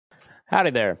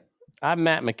Howdy there. I'm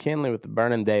Matt McKinley with the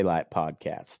Burning Daylight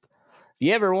podcast. If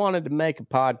you ever wanted to make a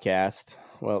podcast,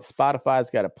 well, Spotify's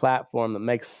got a platform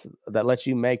that lets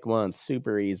you make one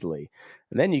super easily.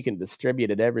 And then you can distribute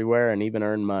it everywhere and even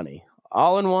earn money.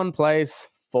 All in one place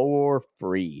for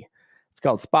free. It's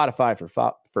called Spotify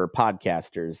for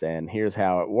podcasters, and here's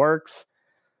how it works.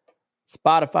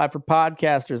 Spotify for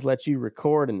podcasters lets you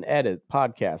record and edit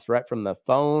podcasts right from the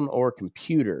phone or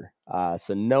computer.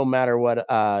 So no matter what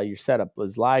your setup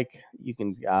is like, you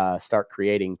can start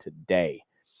creating today.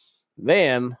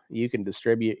 Then you can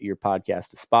distribute your podcast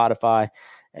to Spotify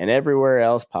and everywhere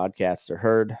else podcasts are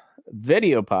heard.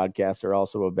 Video podcasts are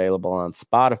also available on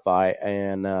Spotify.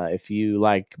 And if you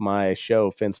like my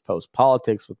show, Fence Post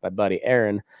Politics with my buddy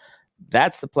Aaron,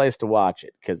 that's the place to watch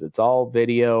it because it's all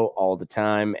video all the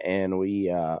time. And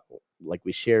we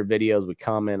share videos, we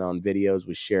comment on videos,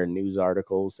 we share news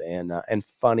articles and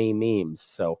funny memes.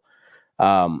 So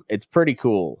it's pretty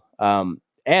cool. And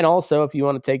also, if you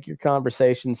want to take your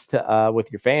conversations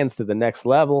with your fans to the next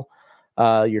level,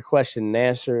 your question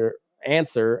and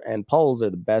answer and polls are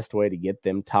the best way to get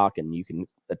them talking. You can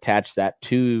attach that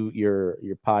to your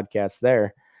podcast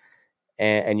there,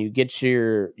 and you get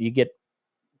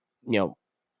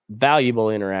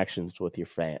valuable interactions with your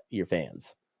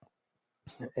fans.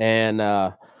 And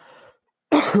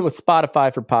with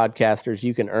Spotify for podcasters,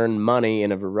 you can earn money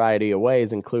in a variety of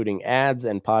ways, including ads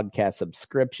and podcast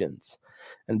subscriptions.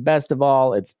 And best of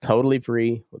all, it's totally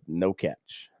free with no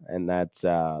catch. And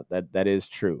that is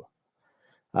true.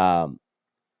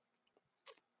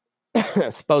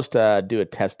 Supposed to do a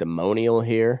testimonial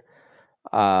here.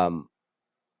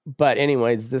 But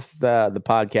anyways, this is the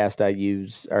podcast I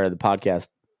use, or the podcast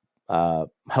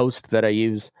host that I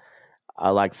use.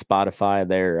 I like Spotify.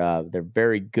 They're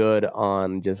very good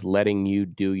on just letting you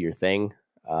do your thing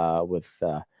with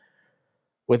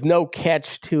no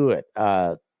catch to it.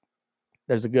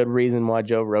 There's a good reason why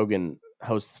Joe Rogan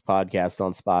hosts podcasts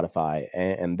on Spotify,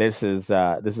 and this is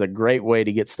a great way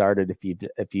to get started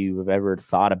if you've ever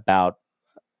thought about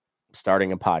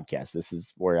starting a podcast. This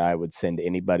is where I would send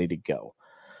anybody to go.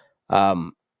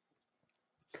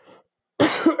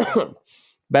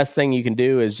 Best thing you can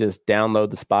do is just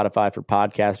download the Spotify for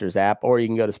Podcasters app, or you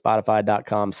can go to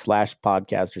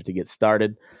spotify.com/podcasters to get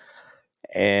started.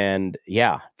 And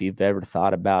yeah, if you've ever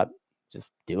thought about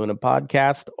just doing a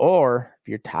podcast, or if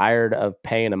you're tired of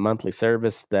paying a monthly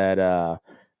service that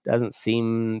doesn't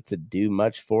seem to do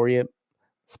much for you,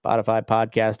 Spotify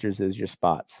Podcasters is your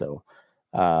spot. So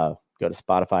go to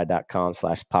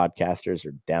spotify.com/podcasters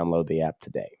or download the app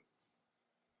today.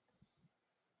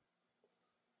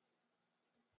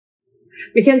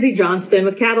 Mackenzie Johnston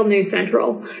with Cattle News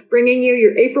Central, bringing you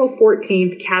your April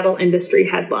 14th cattle industry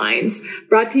headlines,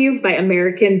 brought to you by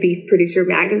American Beef Producer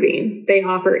Magazine. They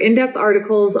offer in-depth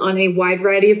articles on a wide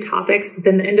variety of topics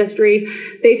within the industry.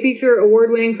 They feature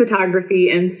award-winning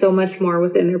photography and so much more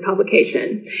within their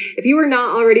publication. If you are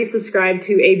not already subscribed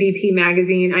to ABP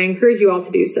Magazine, I encourage you all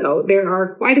to do so. There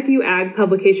are quite a few ag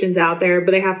publications out there,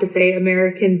 but I have to say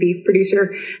American Beef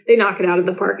Producer, they knock it out of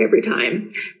the park every time.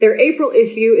 Their April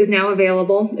issue is now available.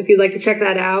 If you'd like to check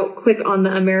that out, click on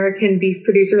the American Beef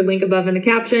Producer link above in the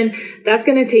caption. That's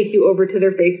going to take you over to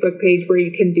their Facebook page where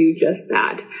you can do just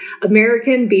that.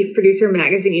 American Beef Producer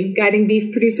Magazine, guiding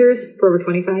beef producers for over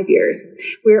 25 years.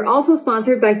 We are also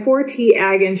sponsored by 4T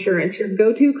Ag Insurance, your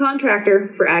go-to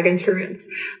contractor for ag insurance.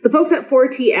 The folks at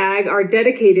 4T Ag are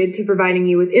dedicated to providing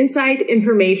you with insight,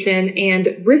 information,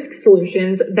 and risk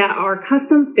solutions that are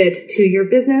custom fit to your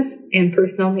business and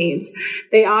personal needs.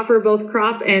 They offer both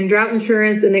crop and drought insurance,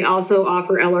 and they also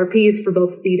offer LRPs for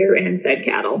both feeder and fed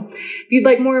cattle. If you'd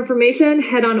like more information,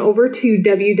 head on over to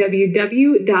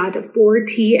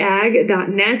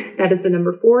www.4tag.net. That is the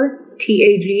number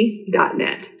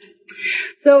 4tag.net.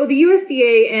 So the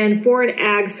USDA and Foreign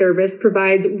Ag Service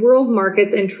provides world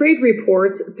markets and trade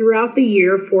reports throughout the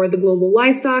year for the global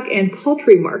livestock and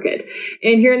poultry market.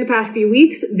 And here in the past few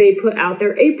weeks, they put out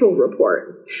their April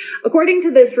report. According to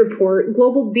this report,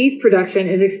 global beef production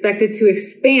is expected to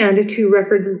expand to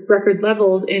record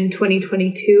levels in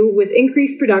 2022 with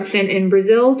increased production in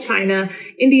Brazil, China,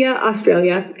 India,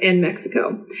 Australia, and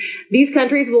Mexico. These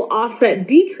countries will offset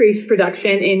decreased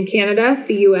production in Canada,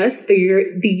 the US, the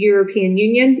European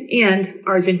Union, and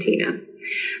Argentina.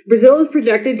 Brazil is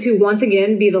projected to once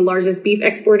again be the largest beef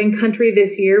exporting country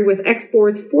this year, with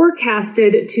exports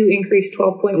forecasted to increase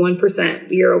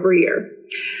 12.1% year over year.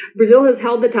 Brazil has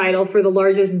held the title for the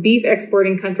largest beef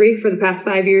exporting country for the past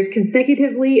 5 years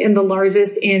consecutively, and the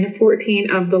largest in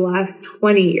 14 of the last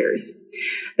 20 years.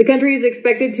 The country is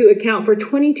expected to account for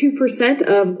 22%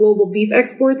 of global beef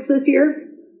exports this year.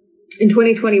 In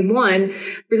 2021,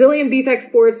 Brazilian beef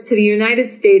exports to the United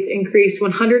States increased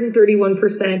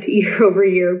 131% year over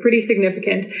year, pretty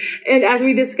significant. And as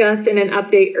we discussed in an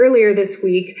update earlier this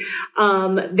week,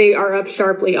 they are up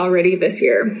sharply already this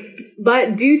year.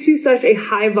 But due to such a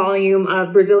high volume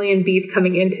of Brazilian beef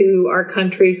coming into our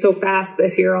country so fast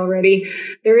this year already,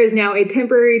 there is now a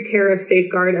temporary tariff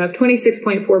safeguard of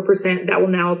 26.4% that will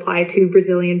now apply to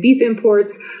Brazilian beef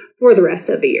imports for the rest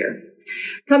of the year.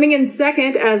 Coming in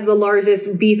second as the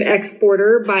largest beef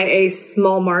exporter by a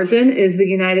small margin is the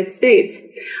United States.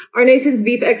 Our nation's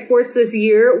beef exports this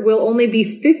year will only be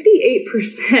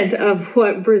 58% of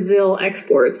what Brazil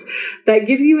exports. That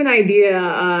gives you an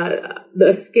idea,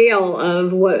 the scale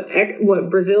of what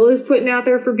Brazil is putting out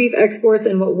there for beef exports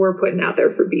and what we're putting out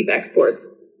there for beef exports.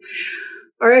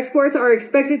 Our exports are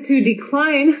expected to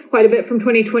decline quite a bit from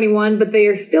 2021, but they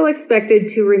are still expected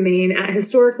to remain at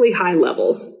historically high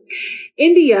levels.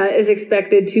 India is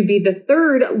expected to be the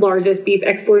third largest beef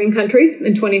exporting country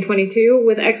in 2022,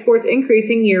 with exports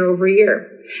increasing year over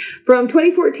year. From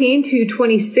 2014 to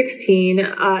 2016,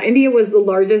 India was the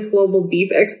largest global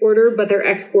beef exporter, but their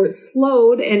exports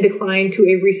slowed and declined to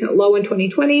a recent low in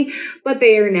 2020, but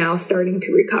they are now starting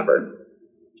to recover.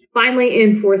 Finally,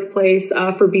 in fourth place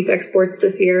for beef exports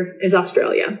this year is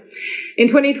Australia. In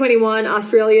 2021,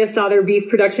 Australia saw their beef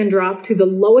production drop to the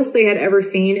lowest they had ever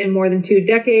seen in more than 2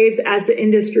 decades as the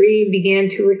industry began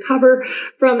to recover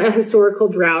from a historical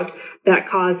drought that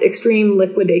caused extreme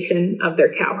liquidation of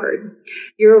their cow herd.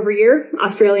 Year over year,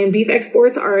 Australian beef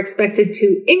exports are expected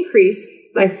to increase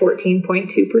by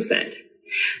 14.2%.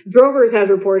 Drovers has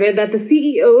reported that the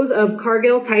CEOs of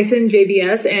Cargill, Tyson,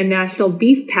 JBS, and National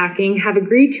Beef Packing have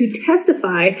agreed to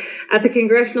testify at the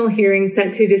congressional hearing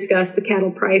set to discuss the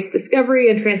Cattle Price Discovery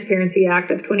and Transparency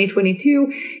Act of 2022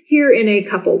 here in a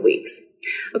couple weeks.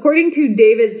 According to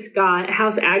David Scott,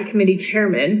 House Ag Committee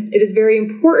Chairman, it is very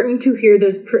important to hear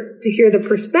the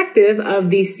perspective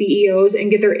of these CEOs and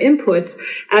get their inputs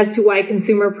as to why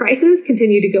consumer prices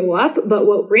continue to go up, but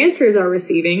what ranchers are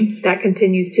receiving that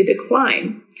continues to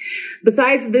decline.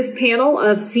 Besides this panel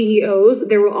of CEOs,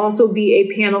 there will also be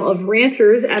a panel of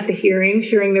ranchers at the hearing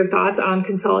sharing their thoughts on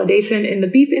consolidation in the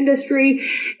beef industry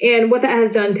and what that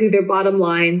has done to their bottom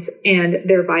lines and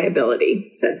their viability,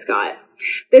 said Scott.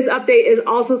 This update is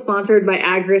also sponsored by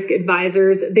AgRisk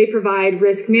Advisors. They provide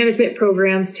risk management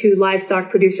programs to livestock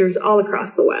producers all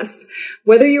across the West.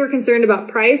 Whether you are concerned about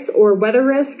price or weather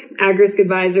risk, AgRisk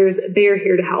Advisors, they are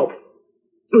here to help.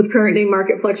 With current day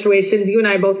market fluctuations, you and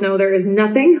I both know there is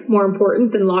nothing more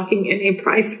important than locking in a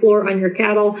price floor on your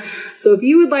cattle. So if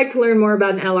you would like to learn more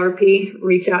about an LRP,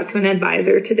 reach out to an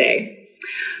advisor today.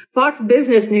 Fox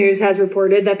Business News has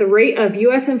reported that the rate of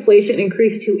U.S. inflation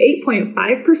increased to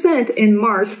 8.5% in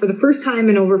March for the first time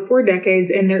in over 4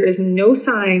 decades, and there is no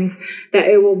signs that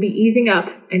it will be easing up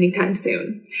anytime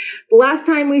soon. The last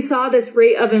time we saw this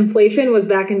rate of inflation was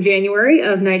back in January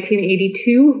of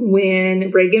 1982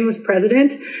 when Reagan was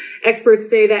president. Experts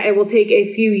say that it will take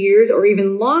a few years or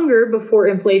even longer before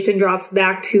inflation drops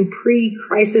back to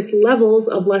pre-crisis levels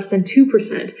of less than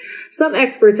 2%. Some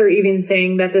experts are even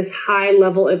saying that this high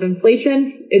level of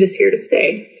inflation, it is here to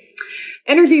stay.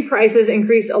 Energy prices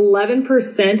increased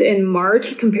 11% in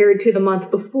March compared to the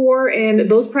month before, and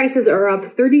those prices are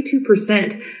up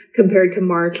 32% compared to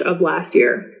March of last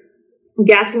year.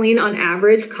 Gasoline on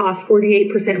average costs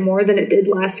 48% more than it did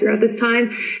last year at this time,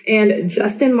 and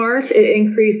just in March, it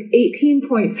increased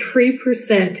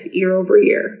 18.3% year over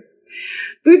year.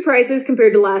 Food prices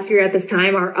compared to last year at this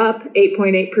time are up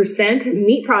 8.8%.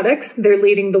 Meat products, they're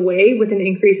leading the way with an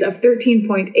increase of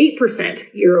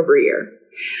 13.8% year over year.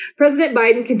 President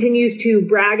Biden continues to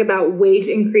brag about wage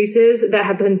increases that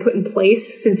have been put in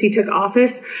place since he took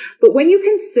office. But when you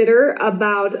consider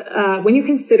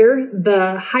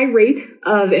the high rate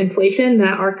of inflation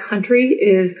that our country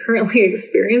is currently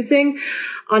experiencing,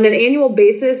 on an annual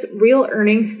basis, real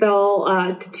earnings fell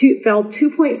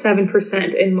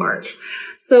 2.7% in March.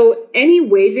 So any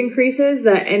wage increases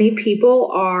that any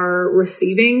people are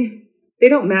receiving, they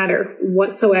don't matter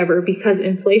whatsoever, because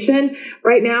inflation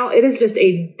right now, it is just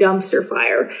a dumpster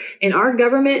fire. And our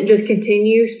government just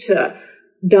continues to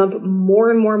dump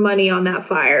more and more money on that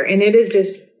fire. And it is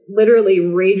just literally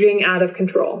raging out of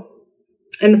control.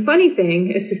 And the funny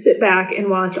thing is to sit back and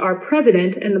watch our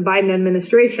president and the Biden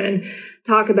administration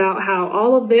talk about how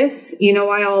all of this, you know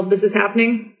why all of this is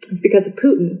happening? It's because of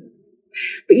Putin.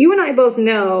 But you and I both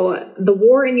know the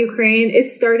war in Ukraine,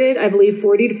 it started, I believe,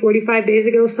 40 to 45 days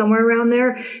ago, somewhere around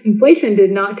there. Inflation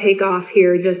did not take off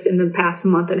here just in the past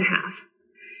month and a half.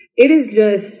 It is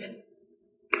just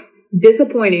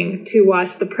disappointing to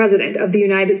watch the president of the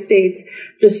United States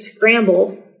just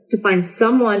scramble to find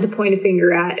someone to point a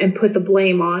finger at and put the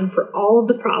blame on for all of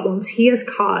the problems he has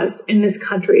caused in this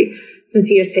country since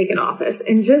he has taken office.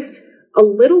 In just a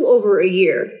little over a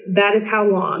year, that is how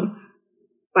long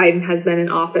Biden has been in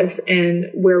office and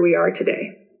where we are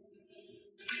today.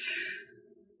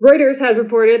 Reuters has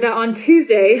reported that on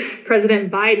Tuesday,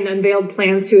 President Biden unveiled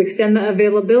plans to extend the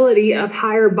availability of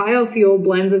higher biofuel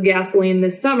blends of gasoline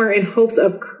this summer in hopes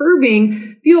of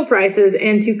curbing fuel prices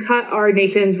and to cut our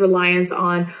nation's reliance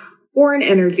on foreign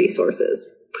energy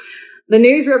sources. The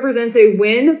news represents a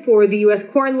win for the U.S.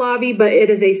 corn lobby, but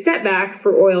it is a setback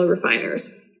for oil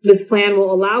refiners. This plan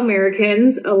will allow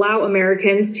Americans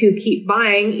to keep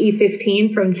buying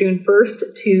E15 from June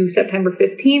 1st to September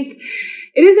 15th.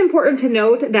 It is important to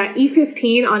note that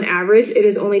E15 on average, it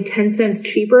is only 10 cents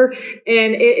cheaper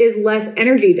and it is less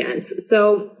energy dense.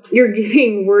 So you're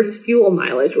getting worse fuel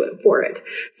mileage for it.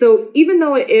 So even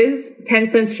though it is 10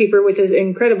 cents cheaper, which is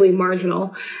incredibly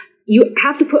marginal, you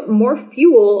have to put more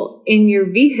fuel in your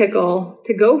vehicle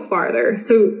to go farther.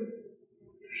 So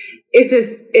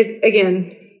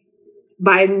again,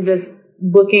 Biden just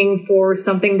looking for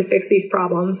something to fix these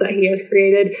problems that he has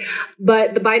created.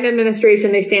 But the Biden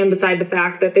administration, they stand beside the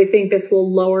fact that they think this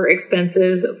will lower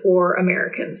expenses for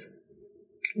Americans.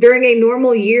 During a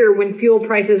normal year when fuel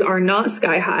prices are not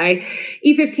sky high,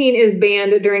 E15 is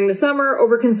banned during the summer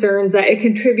over concerns that it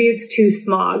contributes to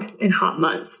smog in hot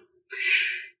months.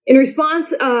 In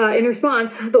response,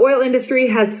 the oil industry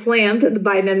has slammed the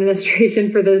Biden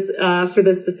administration for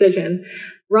this decision.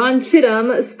 Ron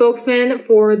Chittum, spokesman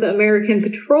for the American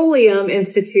Petroleum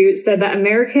Institute, said that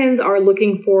Americans are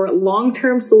looking for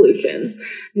long-term solutions,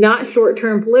 not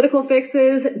short-term political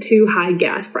fixes to high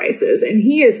gas prices. And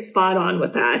he is spot on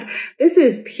with that. This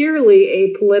is purely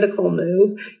a political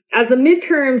move. As the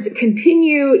midterms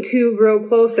continue to grow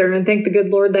closer, and thank the good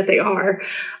Lord that they are,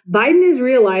 Biden is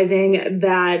realizing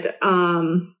that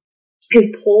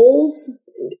his polls,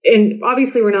 and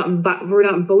obviously we're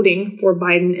not voting for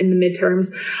Biden in the midterms,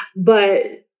 but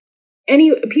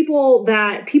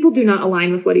people do not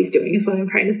align with what he's doing is what I'm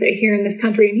trying to say here in this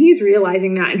country. And he's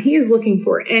realizing that, and he is looking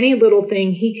for any little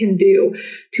thing he can do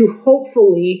to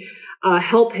hopefully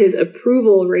help his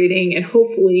approval rating and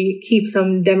hopefully keep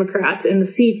some Democrats in the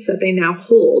seats that they now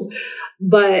hold.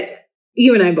 But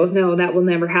you and I both know that will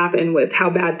never happen with how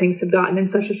bad things have gotten in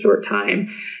such a short time.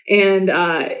 And,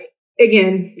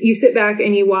 again, you sit back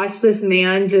and you watch this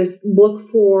man just look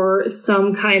for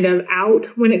some kind of out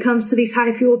when it comes to these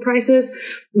high fuel prices,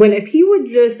 when if he would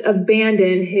just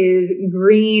abandon his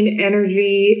green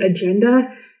energy agenda,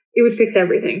 it would fix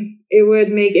everything. It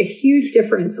would make a huge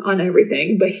difference on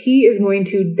everything, but he is going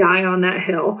to die on that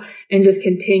hill and just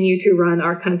continue to run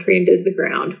our country into the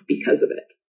ground because of it.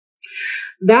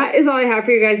 That is all I have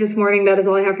for you guys this morning. That is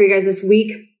all I have for you guys this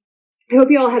week. I hope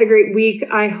you all had a great week.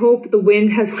 I hope the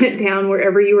wind has went down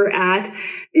wherever you were at.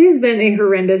 It has been a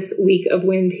horrendous week of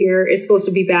wind here. It's supposed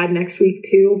to be bad next week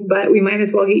too, but we might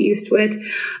as well get used to it.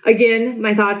 Again,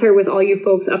 my thoughts are with all you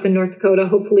folks up in North Dakota.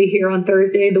 Hopefully here on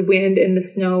Thursday, the wind and the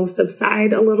snow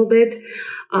subside a little bit.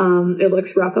 It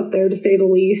looks rough up there to say the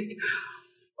least.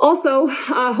 Also,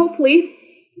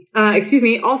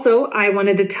 Also, I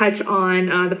wanted to touch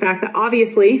on the fact that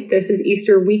obviously this is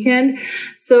Easter weekend.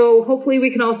 So hopefully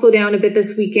we can all slow down a bit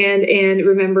this weekend and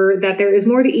remember that there is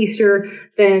more to Easter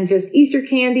than just Easter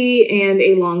candy and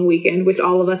a long weekend, which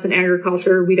all of us in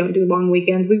agriculture, we don't do long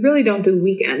weekends. We really don't do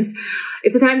weekends.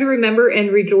 It's a time to remember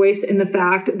and rejoice in the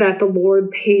fact that the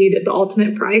Lord paid the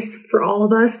ultimate price for all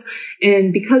of us.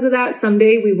 And because of that,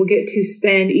 someday we will get to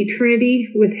spend eternity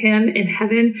with him in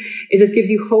heaven. It just gives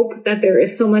you hope that there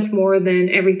is so much more than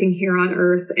everything here on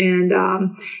earth. And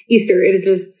Easter, it is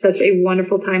just such a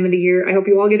wonderful time of the year. I hope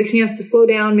you all get a chance to slow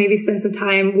down, maybe spend some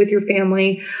time with your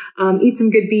family, eat some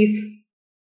good beef,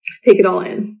 take it all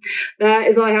in. That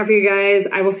is all I have for you guys.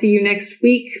 I will see you next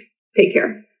week. Take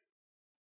care.